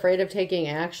someone was afraid of taking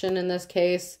action in this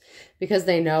case because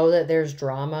they know that there's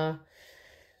drama.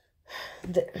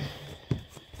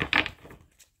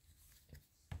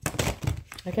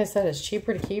 Like I said, it's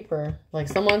cheaper to keep her. Like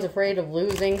someone's afraid of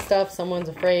losing stuff. Someone's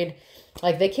afraid,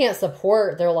 like they can't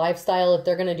support their lifestyle if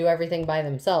they're going to do everything by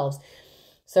themselves.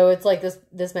 So it's like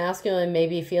this masculine may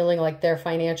be feeling like they're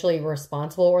financially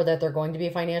responsible, or that they're going to be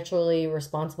financially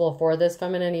responsible for this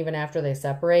feminine even after they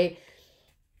separate.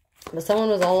 But someone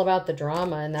was all about the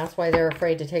drama, and that's why they're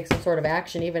afraid to take some sort of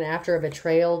action even after a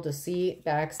betrayal, deceit,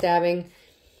 backstabbing.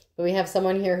 But we have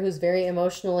someone here who's very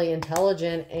emotionally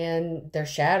intelligent, and they're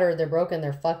shattered, they're broken,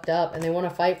 they're fucked up, and they want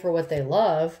to fight for what they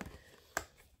love.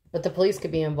 But the police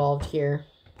could be involved here.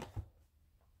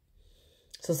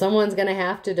 So someone's going to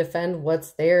have to defend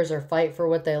what's theirs or fight for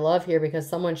what they love here, because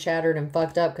someone's shattered and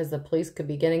fucked up, because the police could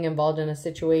be getting involved in a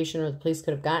situation, or the police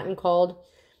could have gotten called.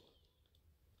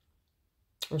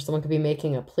 Or someone could be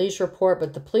making a police report,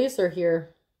 but the police are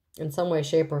here in some way,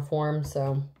 shape, or form,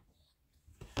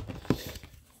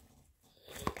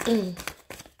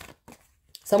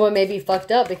 Someone may be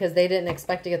fucked up because they didn't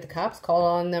expect to get the cops called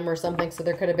on them or something. So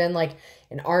there could have been like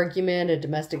an argument, a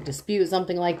domestic dispute,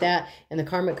 something like that. And the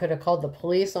karmic could have called the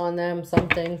police on them,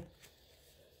 something.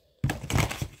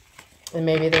 And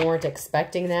maybe they weren't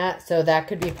expecting that. So that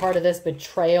could be part of this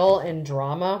betrayal and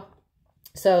drama.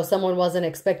 So someone wasn't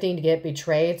expecting to get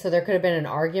betrayed. So there could have been an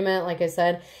argument, like I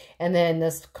said. And then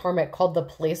this karmic called the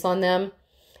police on them.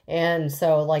 And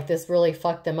so, like, this really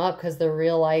fucked them up because they're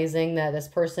realizing that this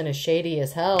person is shady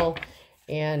as hell.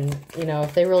 And, you know,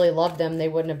 if they really loved them, they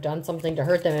wouldn't have done something to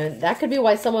hurt them. And that could be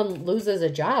why someone loses a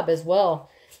job as well.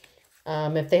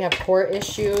 If they have court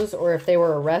issues or if they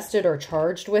were arrested or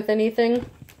charged with anything,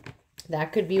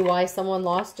 that could be why someone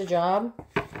lost a job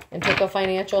and took a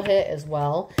financial hit as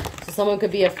well. So someone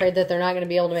could be afraid that they're not going to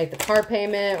be able to make the car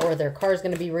payment or their car is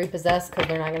going to be repossessed because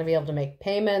they're not going to be able to make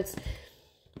payments.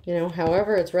 You know,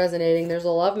 however it's resonating, there's a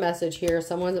love message here.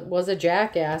 Someone was a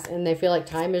jackass and they feel like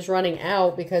time is running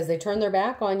out because they turned their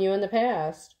back on you in the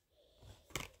past.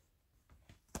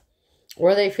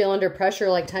 Or they feel under pressure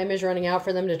like time is running out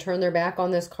for them to turn their back on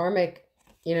this karmic,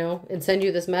 you know, and send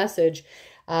you this message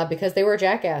because they were a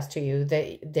jackass to you.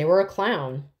 They were a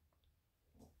clown.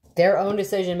 Their own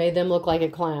decision made them look like a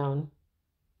clown.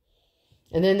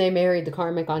 And then they married the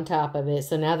karmic on top of it.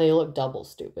 So now they look double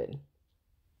stupid.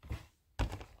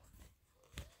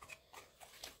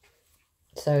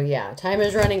 So, yeah, time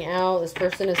is running out. This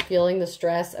person is feeling the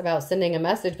stress about sending a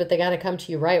message, but they got to come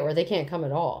to you right or they can't come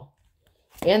at all.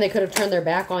 And they could have turned their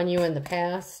back on you in the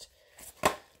past.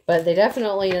 But they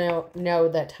definitely know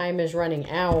that time is running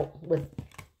out with...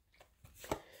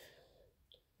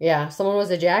 Yeah, someone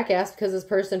was a jackass because this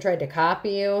person tried to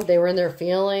copy you. They were in their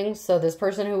feelings. So this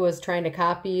person who was trying to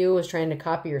copy you was trying to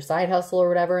copy your side hustle or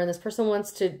whatever. And this person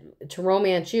wants to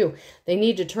romance you. They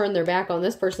need to turn their back on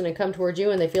this person and come towards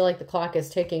you. And they feel like the clock is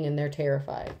ticking and they're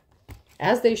terrified.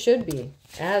 As they should be.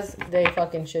 As they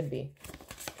fucking should be.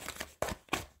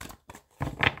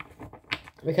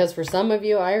 Because for some of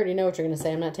you, I already know what you're going to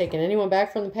say. I'm not taking anyone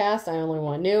back from the past. I only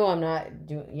want new. I'm not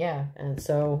doing... Yeah. And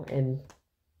so...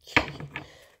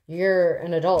 You're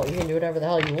an adult. You can do whatever the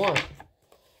hell you want.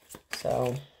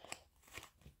 So,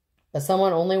 but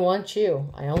someone only wants you.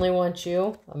 I only want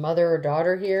you. A mother or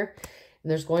daughter here.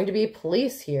 And there's going to be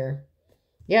police here.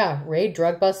 Yeah, raid,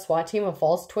 drug bust, SWAT team, a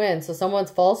false twin. So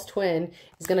someone's false twin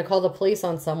is going to call the police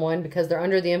on someone because they're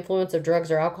under the influence of drugs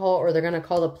or alcohol. Or they're going to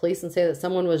call the police and say that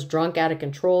someone was drunk, out of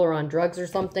control, or on drugs or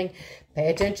something. Pay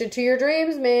attention to your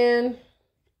dreams, man.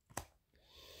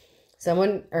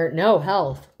 Someone, or no,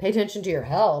 health. Pay attention to your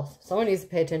health. Someone needs to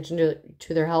pay attention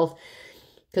to their health.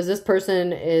 Because this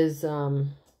person is, a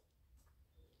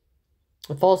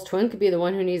false twin could be the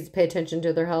one who needs to pay attention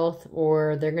to their health.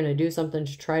 Or they're going to do something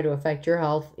to try to affect your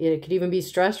health. It could even be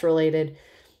stress related.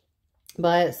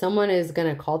 But someone is going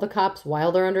to call the cops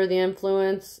while they're under the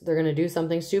influence. They're going to do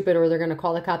something stupid. Or they're going to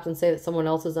call the cops and say that someone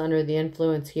else is under the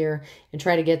influence here. And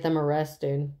try to get them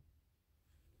arrested.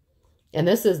 And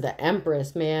this is the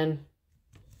Empress, man.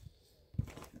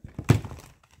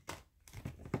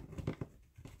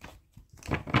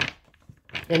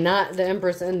 And not the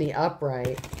Empress in the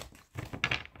upright.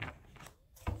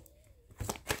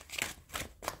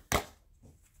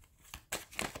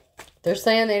 They're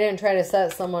saying they didn't try to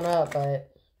set someone up,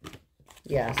 but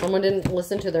yeah, someone didn't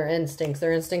listen to their instincts.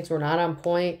 Their instincts were not on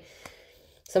point.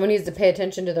 Someone needs to pay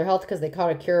attention to their health because they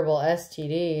caught a curable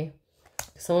STD.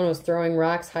 Someone was throwing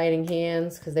rocks, hiding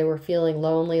hands because they were feeling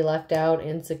lonely, left out,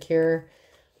 insecure.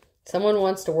 Someone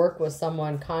wants to work with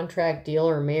someone, contract, deal,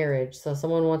 or marriage. So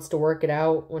someone wants to work it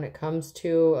out when it comes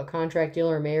to a contract, deal,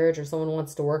 or marriage. Or someone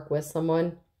wants to work with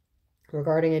someone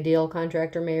regarding a deal,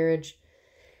 contract, or marriage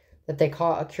that they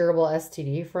caught a curable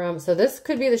STD from. So this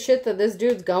could be the shit that this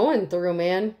dude's going through,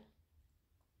 man.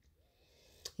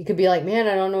 He could be like, man,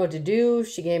 I don't know what to do.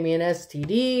 She gave me an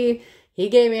STD. He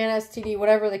gave me an STD,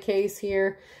 whatever the case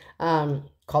here.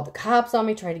 Called the cops on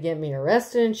me, tried to get me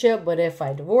arrested and shit. But if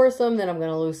I divorce him, then I'm going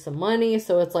to lose some money.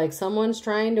 So it's like someone's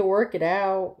trying to work it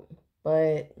out.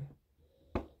 But,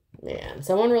 man,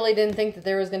 someone really didn't think that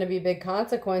there was going to be big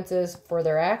consequences for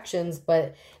their actions.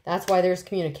 But that's why there's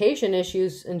communication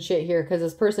issues and shit here. Because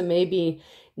this person may be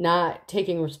not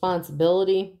taking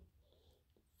responsibility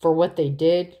for what they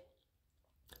did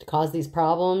to cause these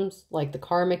problems. Like the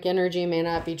karmic energy may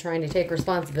not be trying to take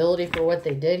responsibility for what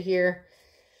they did here.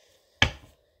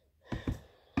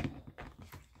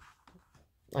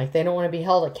 Like they don't want to be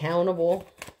held accountable.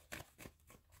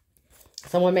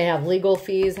 Someone may have legal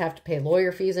fees, have to pay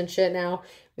lawyer fees and shit now.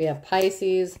 We have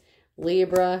Pisces,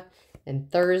 Libra, and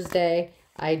Thursday,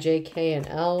 I, J, K, and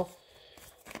L.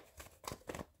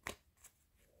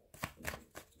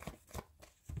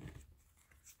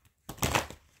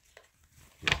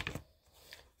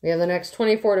 We have the next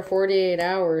 24 to 48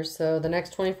 hours. So the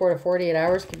next 24 to 48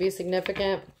 hours could be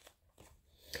significant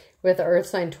with the earth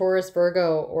sign Taurus,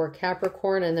 Virgo, or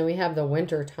Capricorn. And then we have the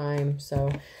winter time. So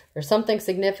there's something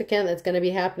significant that's going to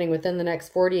be happening within the next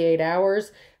 48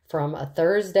 hours from a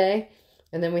Thursday.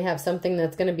 And then we have something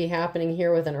that's going to be happening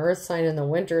here with an earth sign in the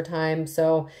winter time.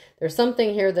 So there's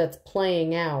something here that's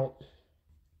playing out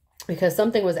because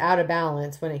something was out of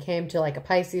balance when it came to like a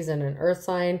Pisces and an earth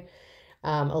sign.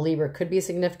 A Libra could be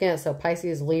significant. So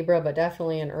Pisces, Libra, but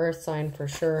definitely an earth sign for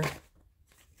sure.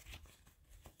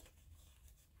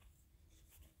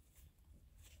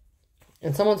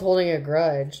 And someone's holding a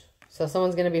grudge. So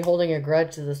someone's going to be holding a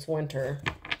grudge this winter.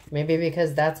 Maybe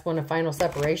because that's when a final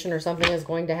separation or something is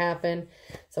going to happen.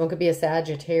 Someone could be a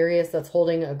Sagittarius that's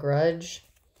holding a grudge.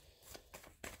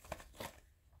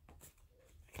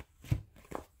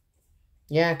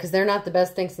 Yeah, because they're not the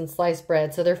best thing since sliced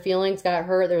bread. So their feelings got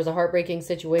hurt. There was a heartbreaking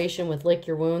situation with lick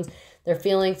your wounds. Their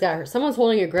feelings got hurt. Someone's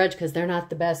holding a grudge because they're not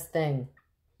the best thing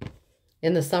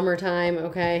in the summertime,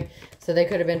 okay? So they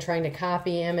could have been trying to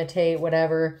copy, imitate,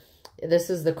 whatever.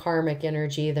 This is the karmic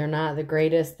energy. They're not the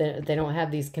greatest. They don't have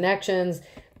these connections.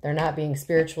 They're not being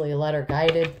spiritually led or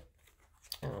guided.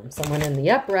 Someone in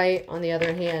the upright, on the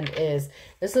other hand,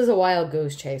 this is a wild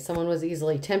goose chase. Someone was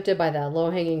easily tempted by that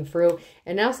low-hanging fruit.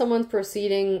 And now someone's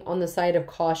proceeding on the side of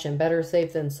caution. Better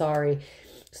safe than sorry.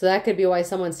 So that could be why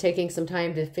someone's taking some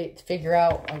time to figure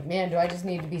out, like, man, do I just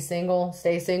need to be single?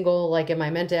 Stay single? Like, am I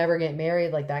meant to ever get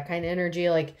married? Like, that kind of energy.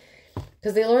 Like,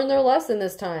 because they learned their lesson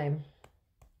this time.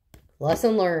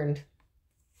 Lesson learned.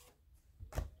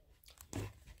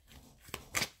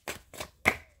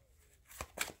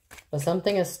 But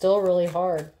something is still really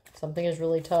hard. Something is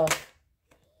really tough.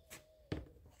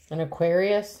 An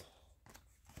Aquarius.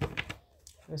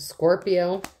 A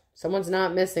Scorpio. Someone's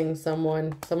not missing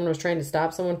someone. Someone was trying to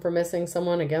stop someone from missing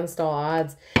someone against all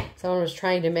odds. Someone was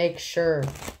trying to make sure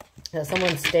that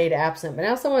someone stayed absent. But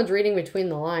now someone's reading between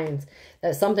the lines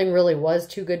that something really was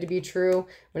too good to be true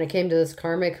when it came to this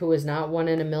karmic who was not one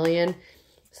in a million.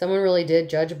 Someone really did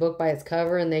judge a book by its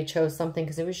cover, and they chose something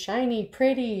because it was shiny,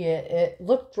 pretty, it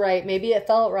looked right, maybe it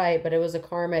felt right, but it was a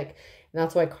karmic, and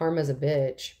that's why karma's a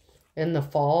bitch. In the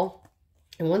fall,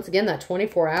 and once again, that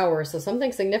 24 hours, so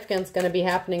something significant is going to be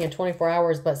happening in 24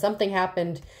 hours, but something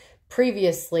happened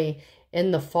previously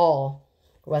in the fall,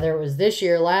 whether it was this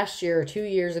year, last year, or 2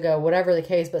 years ago, whatever the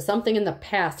case, but something in the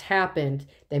past happened.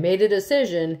 They made a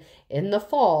decision in the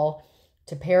fall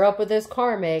to pair up with this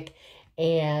karmic,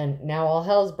 and now all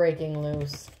hell's breaking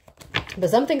loose. But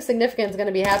something significant is going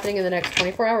to be happening in the next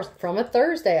 24 hours from a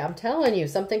Thursday. I'm telling you,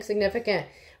 something significant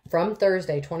from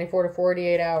Thursday, 24 to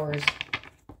 48 hours.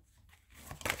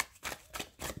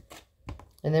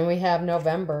 And then we have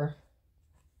November.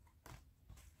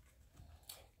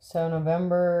 So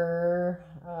November,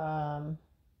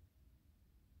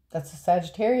 that's a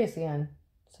Sagittarius again.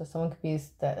 So someone could be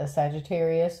a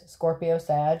Sagittarius, Scorpio,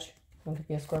 Sag. Someone could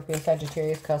be a Scorpio,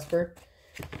 Sagittarius, Cusper.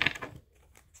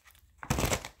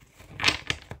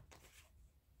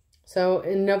 So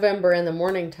in November, in the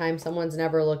morning time, someone's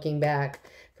never looking back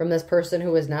from this person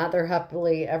who is not their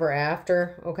happily ever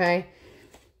after, okay?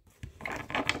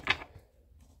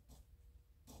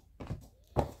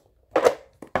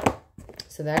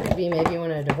 So that could be maybe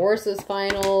when a divorce is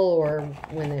final or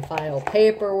when they file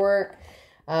paperwork.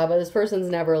 But this person's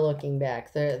never looking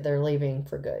back. They're leaving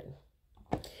for good.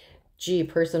 G,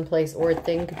 person, place, or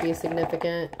thing could be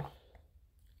significant.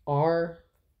 R.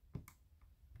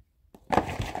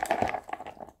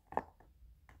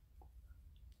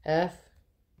 F.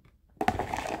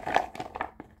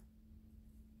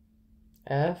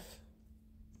 F.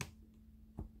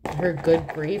 I heard good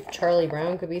grief. Charlie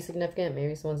Brown could be significant.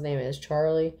 Maybe someone's name is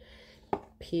Charlie.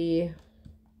 P.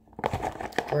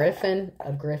 Griffin.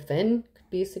 A griffin could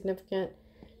be significant.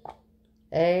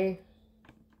 A.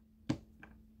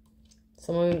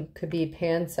 Someone could be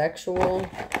pansexual.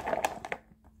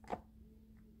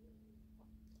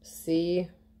 C.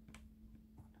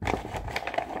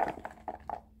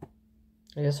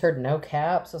 I just heard no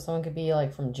cap, so someone could be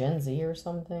like from Gen Z or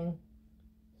something.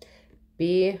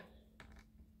 B.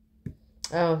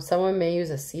 Oh, someone may use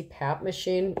a CPAP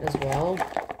machine as well.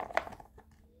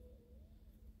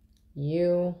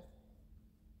 U.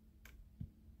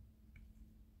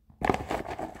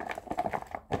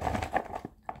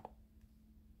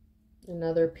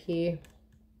 Another P.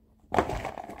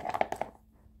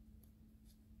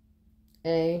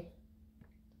 A.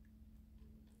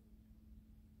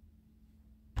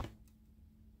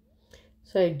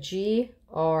 So G,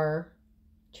 R,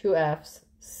 2 Fs,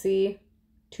 C,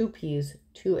 2 Ps,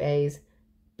 2 As,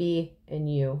 B, and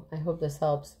U. I hope this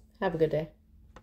helps. Have a good day.